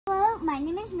my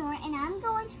name is Norah, and I'm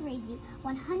going to read you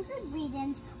 100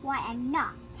 Reasons Why I'm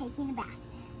Not Taking a Bath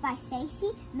by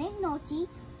Stacy McAnulty,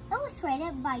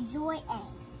 illustrated by Joy A.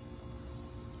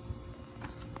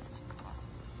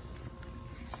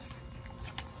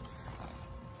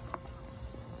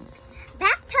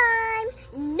 Bath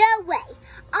time? No way.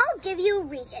 I'll give you a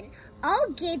reason.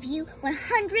 I'll give you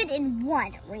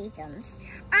 101 reasons.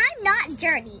 I'm not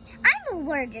dirty. I'm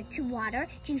allergic to water,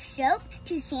 to soap,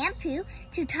 to shampoo,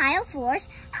 to tile floors.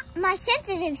 My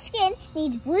sensitive skin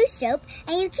needs blue soap,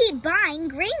 and you keep buying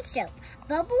green soap.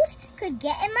 Bubbles could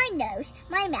get in my nose,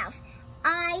 my mouth,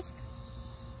 eyes,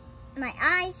 my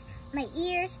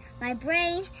ears, my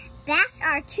brain. Baths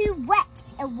are too wet,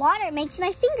 and water makes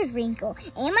my fingers wrinkle,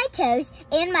 and my toes,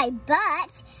 and my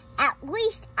butt. At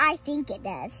least I think it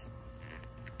does.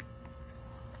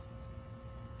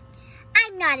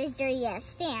 I'm not as dirty as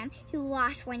Sam, who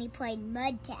lost when he played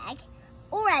mud tag,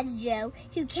 or as Joe,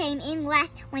 who came in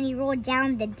last when he rolled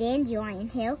down the dandelion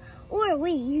hill, or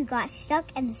Lee, who got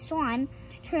stuck in the slime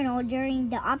tunnel during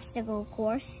the obstacle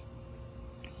course.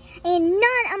 And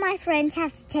none of my friends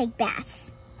have to take baths.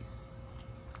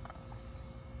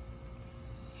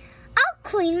 I'll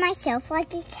clean myself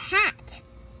like a cat.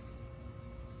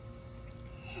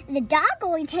 The dog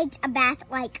only takes a bath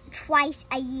like twice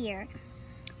a year.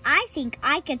 I think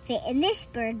I could fit in this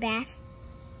bird bath.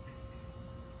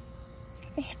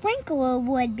 The sprinkler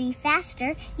would be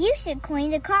faster. You should clean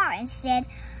the car instead.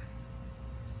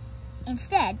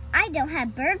 I don't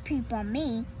have bird poop on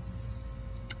me.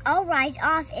 I'll rise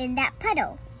off in that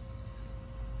puddle.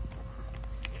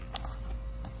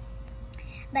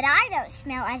 But I don't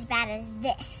smell as bad as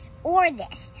this, or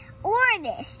this, or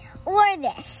this, or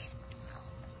this.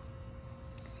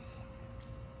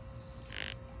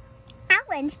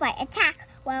 Owls might attack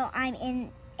while I'm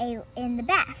in the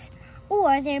bath,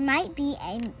 or there might be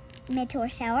a meteor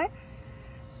shower,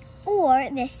 or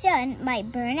the sun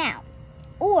might burn out,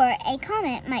 or a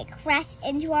comet might crash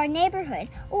into our neighborhood,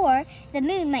 or the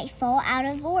moon might fall out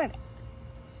of orbit.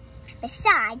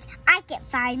 Besides, I can't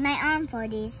find my arm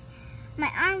floaties.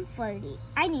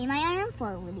 I need my arm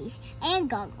floaties, and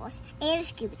goggles, and a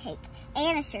scuba tank,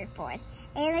 and a surfboard,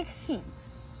 and a cocoon.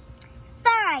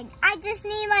 Fine, I just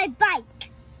need my bike.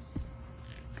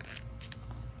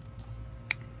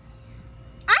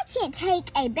 I can't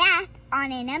take a bath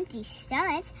on an empty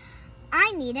stomach.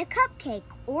 I need a cupcake,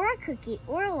 or a cookie,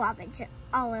 or a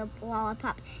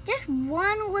lollipop. Just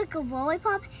one lick of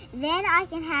lollipop, then I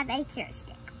can have a carrot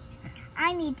stick.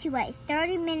 I need to wait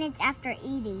 30 minutes after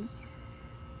eating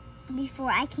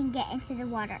before I can get into the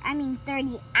water.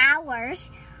 30 hours.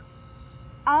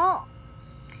 I'll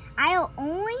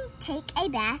only take a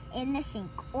bath in the sink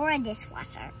or a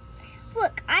dishwasher.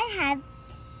 Look, I have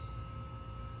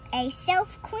a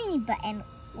self-cleaning button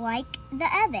like the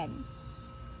oven.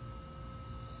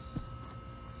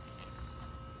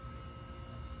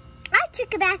 I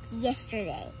took a bath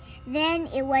yesterday. Then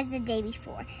it was the day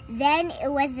before. Then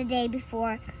it was the day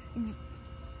before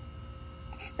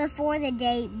the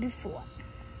day before.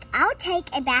 I'll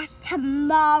take a bath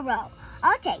tomorrow.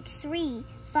 I'll take 3,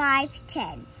 5,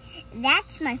 10.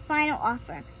 That's my final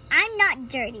offer. I'm not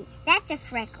dirty. That's a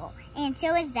freckle. And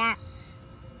so is that.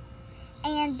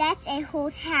 And that's a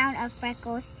whole town of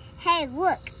freckles. Hey,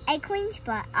 look, a clean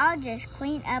spot. I'll just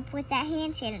clean up with that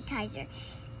hand sanitizer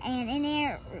and an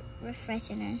air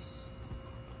freshener.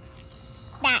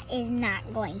 That is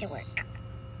not going to work.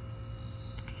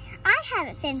 I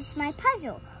haven't finished my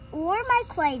puzzle, or my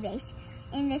clay vase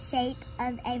in the shape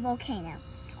of a volcano,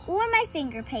 or my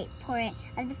finger portrait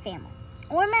of the family,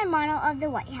 or my model of the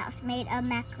White House made of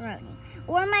macaroni,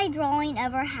 or my drawing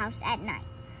of our house at night.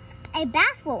 A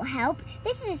bath won't help.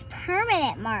 This is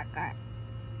permanent marker.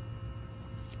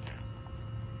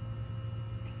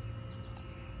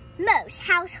 Most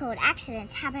household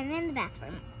accidents happen in the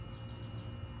bathroom.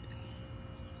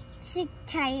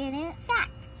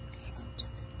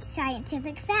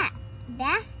 Scientific fact.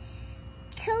 Bath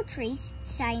kill trees.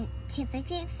 Scientific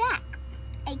fact.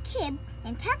 A kid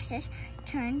in Texas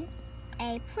turned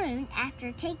a prune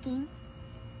after taking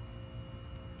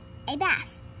a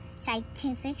bath.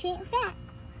 Scientific fact.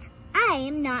 I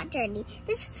am not dirty.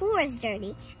 This floor is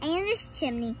dirty, and this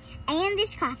chimney, and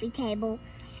this coffee table.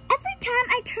 Every time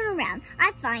I turn around,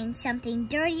 I find something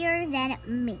dirtier than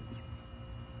me.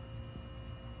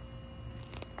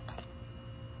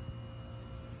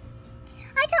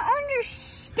 I don't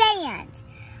understand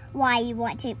why you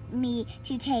want me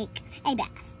to take a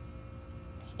bath.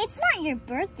 It's not your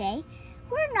birthday.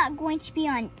 We're not going to be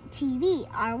on TV,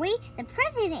 are we? The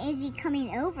president isn't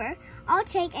coming over. I'll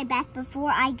take a bath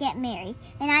before I get married,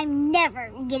 and I'm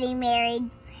never getting married.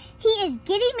 He is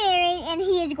getting married, and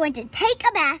he is going to take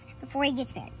a bath before he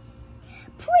gets married.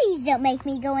 Please don't make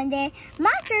me go in there.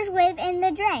 Monsters live in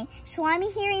the drain.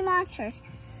 Slimy, hairy monsters.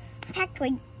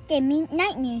 Factoid gave me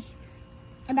nightmares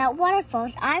about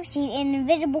waterfalls. I've seen an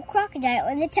invisible crocodile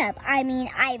in the tub. I mean,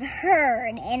 I've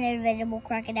heard an invisible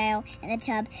crocodile in the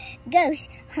tub. Ghosts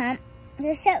hump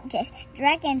the soap dish.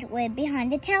 Dragons live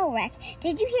behind the towel rack.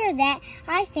 Did you hear that?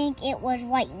 I think it was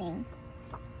lightning.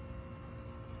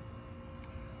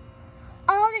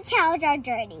 All the towels are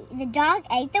dirty. The dog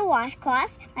ate the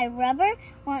washcloths. My rubber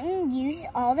won't use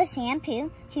all the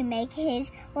shampoo to make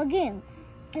his lagoon.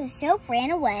 The soap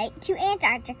ran away to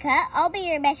Antarctica. I'll be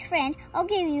your best friend. I'll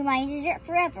give you my dessert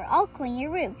forever. I'll clean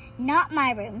your room, not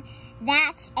my room.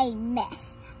 That's a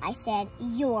mess. I said,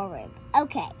 your room.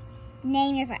 Okay,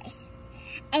 name your price.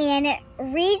 And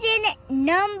reason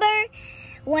number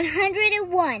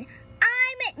 101,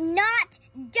 I'm not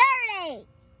dirty.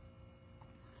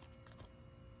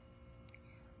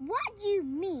 What do you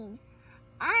mean?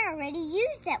 I already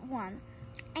used that one.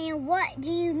 And what do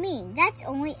you mean? That's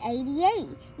only 88.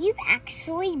 You've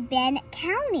actually been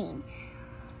counting.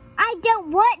 I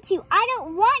don't want to. I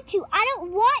don't want to. I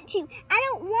don't want to. I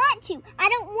don't want to. I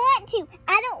don't want to.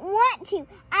 I don't want to.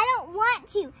 I don't want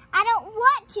to. I don't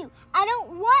want to. I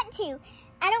don't want to.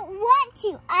 I don't want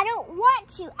to. I don't want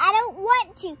to. I don't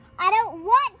want to. I don't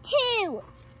want to.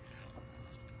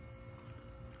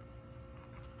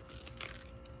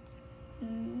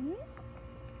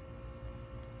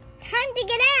 Time to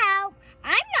get out.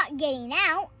 I'm not getting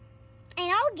out. And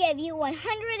I'll give you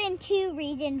 102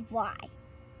 reasons why.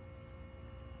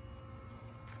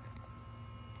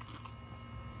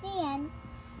 The end.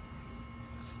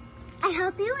 I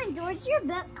hope you enjoyed your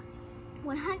book,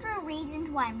 100 Reasons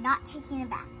Why I'm Not Taking a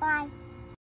Bath. Bye.